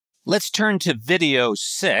Let's turn to video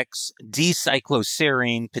 6,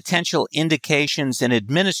 D-Cycloserine, Potential Indications and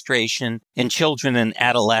Administration in Children and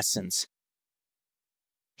Adolescents.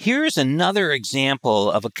 Here's another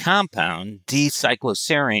example of a compound,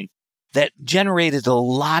 D-Cycloserine, that generated a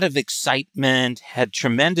lot of excitement, had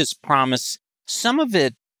tremendous promise. Some of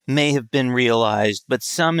it may have been realized, but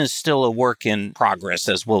some is still a work in progress,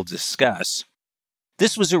 as we'll discuss.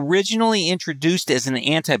 This was originally introduced as an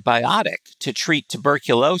antibiotic to treat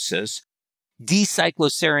tuberculosis.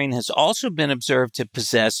 D-Cycloserine has also been observed to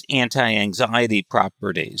possess anti-anxiety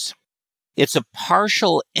properties. It's a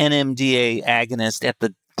partial NMDA agonist at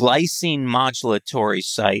the glycine modulatory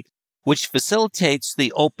site, which facilitates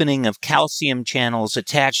the opening of calcium channels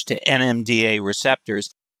attached to NMDA receptors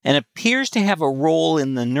and appears to have a role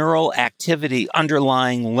in the neural activity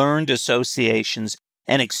underlying learned associations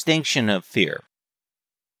and extinction of fear.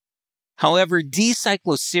 However,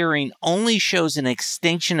 D-Cycloserine only shows an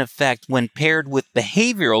extinction effect when paired with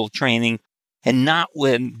behavioral training and not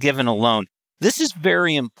when given alone. This is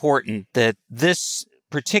very important that this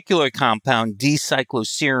particular compound,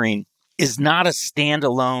 D-Cycloserine, is not a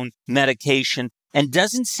standalone medication and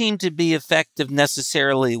doesn't seem to be effective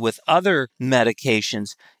necessarily with other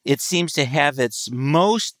medications. It seems to have its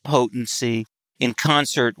most potency in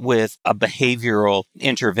concert with a behavioral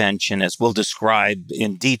intervention, as we'll describe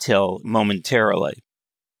in detail momentarily.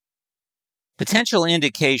 Potential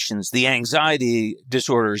indications: the anxiety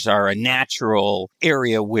disorders are a natural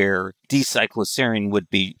area where D-Cycloserine would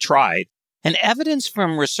be tried. And evidence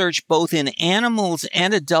from research both in animals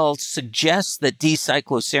and adults suggests that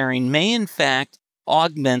D-Cycloserine may in fact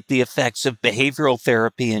augment the effects of behavioral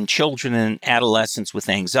therapy in children and adolescents with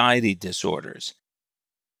anxiety disorders.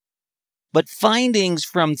 But findings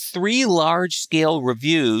from 3 large-scale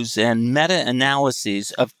reviews and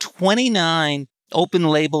meta-analyses of 29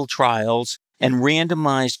 open-label trials and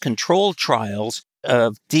randomized controlled trials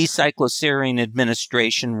of D-Cycloserine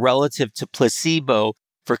administration relative to placebo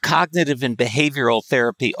for cognitive and behavioral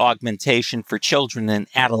therapy augmentation for children and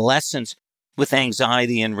adolescents with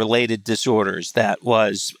anxiety and related disorders, that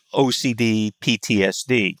was OCD,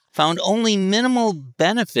 PTSD, found only minimal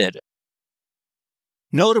benefit.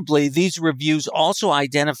 Notably, these reviews also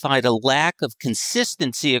identified a lack of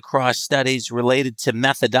consistency across studies related to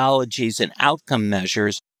methodologies and outcome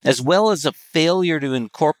measures, as well as a failure to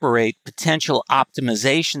incorporate potential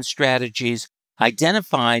optimization strategies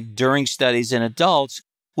identified during studies in adults,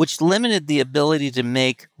 which limited the ability to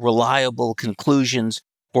make reliable conclusions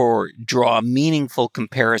or draw meaningful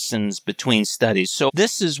comparisons between studies. So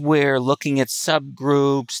this is where looking at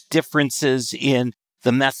subgroups, differences in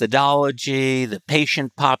the methodology, the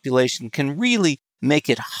patient population can really make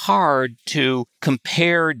it hard to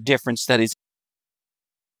compare different studies.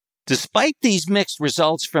 Despite these mixed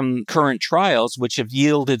results from current trials, which have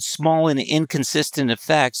yielded small and inconsistent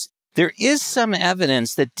effects, there is some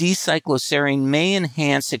evidence that D-Cycloserine may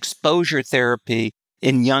enhance exposure therapy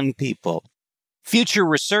in young people. Future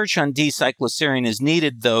research on D-Cycloserine is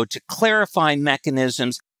needed, though, to clarify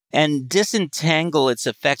mechanisms and disentangle its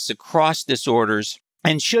effects across disorders,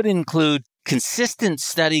 and should include consistent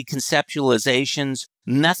study conceptualizations,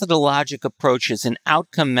 methodologic approaches, and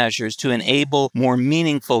outcome measures to enable more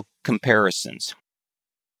meaningful comparisons.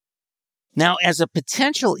 Now, as a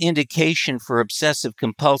potential indication for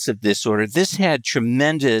obsessive-compulsive disorder, this had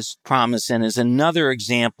tremendous promise and is another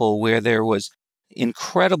example where there was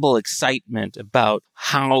incredible excitement about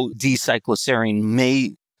how D-Cycloserine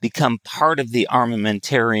may become part of the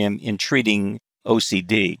armamentarium in treating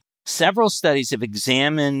OCD. Several studies have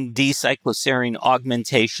examined D-Cycloserine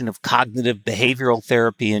augmentation of cognitive behavioral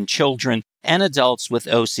therapy in children and adults with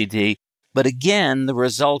OCD, but again, the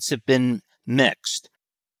results have been mixed.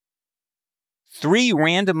 3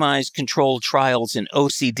 randomized controlled trials in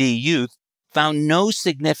OCD youth found no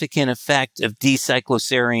significant effect of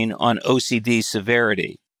D-Cycloserine on OCD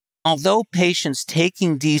severity. Although patients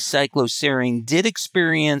taking D-Cycloserine did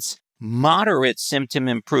experience moderate symptom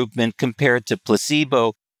improvement compared to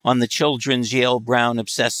placebo on the Children's Yale-Brown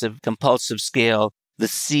Obsessive Compulsive Scale, the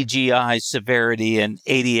CGI Severity, and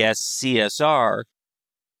ADS-CSR.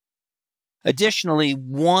 Additionally,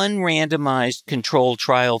 1 randomized control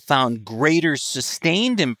trial found greater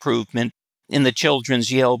sustained improvement in the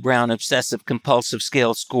Children's Yale-Brown Obsessive Compulsive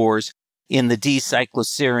Scale scores in the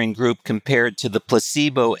D-Cycloserine group compared to the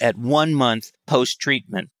placebo at 1 month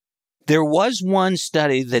post-treatment. There was 1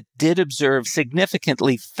 study that did observe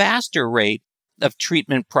significantly faster rate of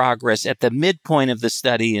treatment progress at the midpoint of the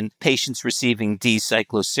study in patients receiving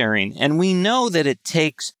D-Cycloserine. And we know that it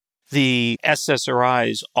takes the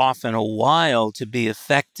SSRIs often a while to be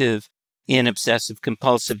effective in obsessive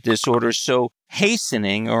compulsive disorder, so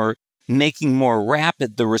hastening or making more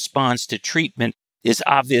rapid the response to treatment is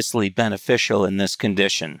obviously beneficial in this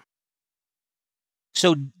condition.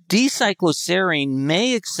 So D-Cycloserine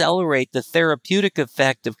may accelerate the therapeutic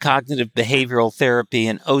effect of cognitive behavioral therapy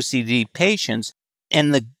in OCD patients,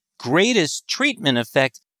 and the greatest treatment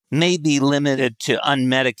effect may be limited to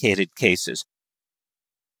unmedicated cases.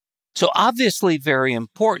 So obviously very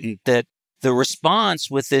important that the response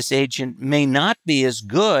with this agent may not be as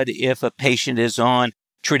good if a patient is on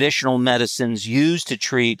traditional medicines used to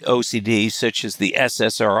treat OCD, such as the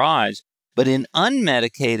SSRIs, but in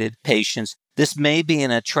unmedicated patients, this may be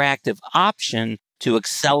an attractive option to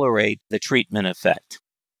accelerate the treatment effect.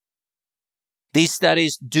 These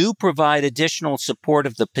studies do provide additional support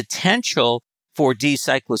of the potential for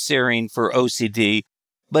D-Cycloserine for OCD,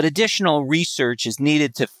 but additional research is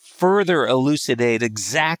needed to further elucidate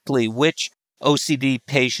exactly which OCD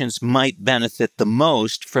patients might benefit the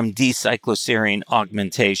most from D-Cycloserine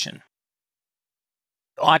augmentation.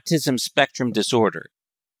 Autism spectrum disorder.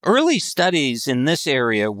 Early studies in this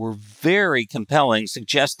area were very compelling,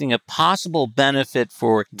 suggesting a possible benefit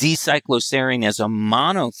for D-Cycloserine as a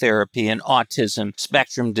monotherapy in autism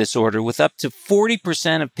spectrum disorder, with up to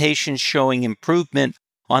 40% of patients showing improvement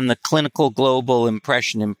on the Clinical Global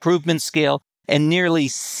Impression Improvement Scale and nearly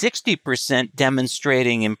 60%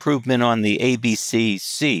 demonstrating improvement on the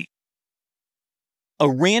ABC-C. A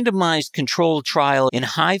randomized controlled trial in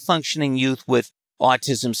high-functioning youth with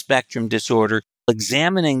autism spectrum disorder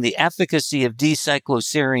examining the efficacy of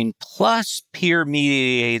D-Cycloserine plus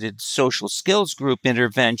peer-mediated social skills group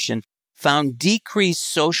intervention found decreased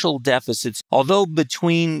social deficits, although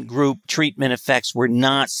between-group treatment effects were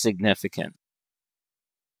not significant.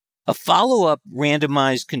 A follow-up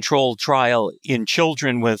randomized controlled trial in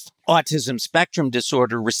children with autism spectrum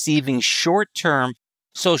disorder receiving short-term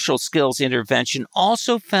social skills intervention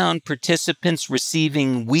also found participants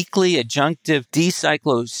receiving weekly adjunctive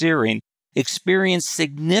D-Cycloserine experienced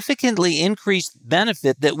significantly increased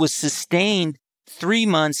benefit that was sustained 3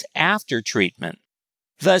 months after treatment.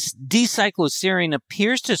 Thus, D-Cycloserine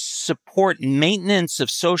appears to support maintenance of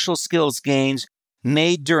social skills gains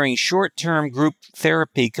made during short-term group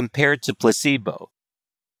therapy compared to placebo.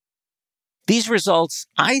 These results,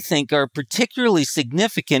 I think, are particularly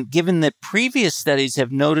significant given that previous studies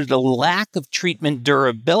have noted a lack of treatment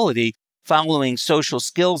durability following social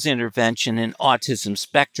skills intervention in autism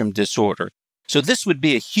spectrum disorder. So this would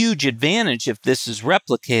be a huge advantage if this is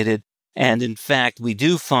replicated, and in fact, we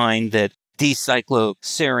do find that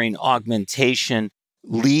D-Cycloserine augmentation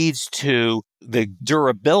leads to the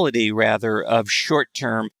durability, of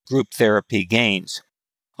short-term group therapy gains.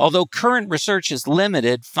 Although current research is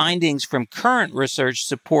limited, findings from current research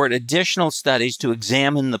support additional studies to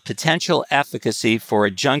examine the potential efficacy for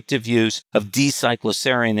adjunctive use of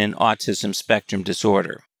D-Cycloserine in autism spectrum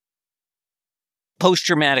disorder.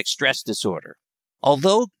 Post-traumatic stress disorder.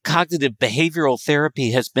 Although cognitive behavioral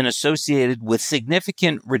therapy has been associated with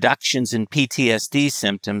significant reductions in PTSD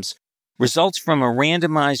symptoms, results from a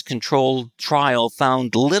randomized controlled trial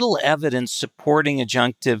found little evidence supporting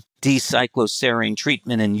adjunctive D-Cycloserine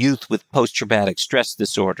treatment in youth with post-traumatic stress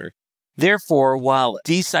disorder. Therefore, while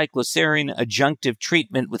D-Cycloserine adjunctive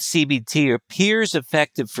treatment with CBT appears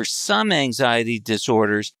effective for some anxiety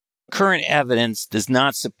disorders, current evidence does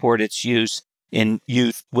not support its use in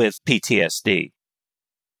youth with PTSD.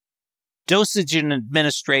 Dosage and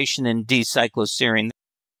administration in D-Cycloserine.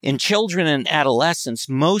 In children and adolescents,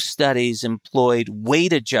 most studies employed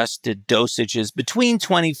weight-adjusted dosages between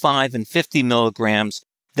 25 and 50 milligrams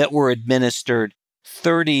that were administered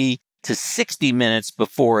 30 to 60 minutes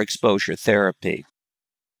before exposure therapy.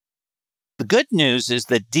 The good news is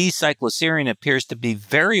that D-Cycloserine appears to be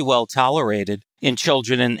very well tolerated in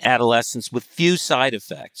children and adolescents with few side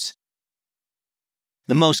effects.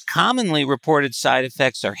 The most commonly reported side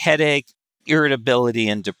effects are headache, irritability,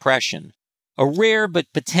 and depression. A rare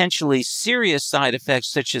but potentially serious side effects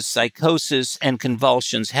such as psychosis and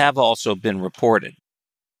convulsions have also been reported.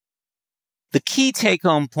 The key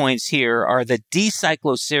take-home points here are that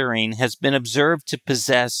D-Cycloserine has been observed to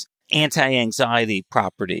possess anti-anxiety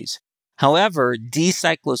properties. However,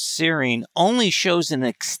 D-Cycloserine only shows an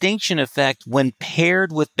extinction effect when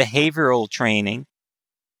paired with behavioral training.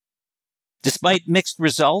 Despite mixed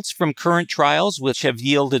results from current trials, which have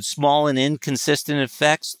yielded small and inconsistent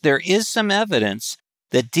effects, there is some evidence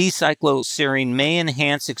that D-Cycloserine may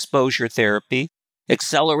enhance exposure therapy,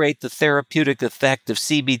 accelerate the therapeutic effect of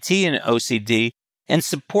CBT in OCD, and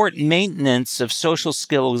support maintenance of social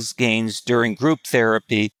skills gains during group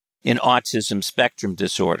therapy in autism spectrum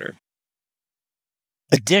disorder.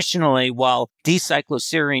 Additionally, while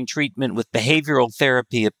D-Cycloserine treatment with behavioral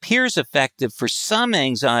therapy appears effective for some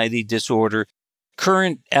anxiety disorder,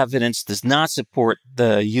 current evidence does not support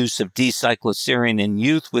the use of D-Cycloserine in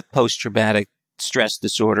youth with post-traumatic stress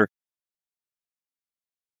disorder,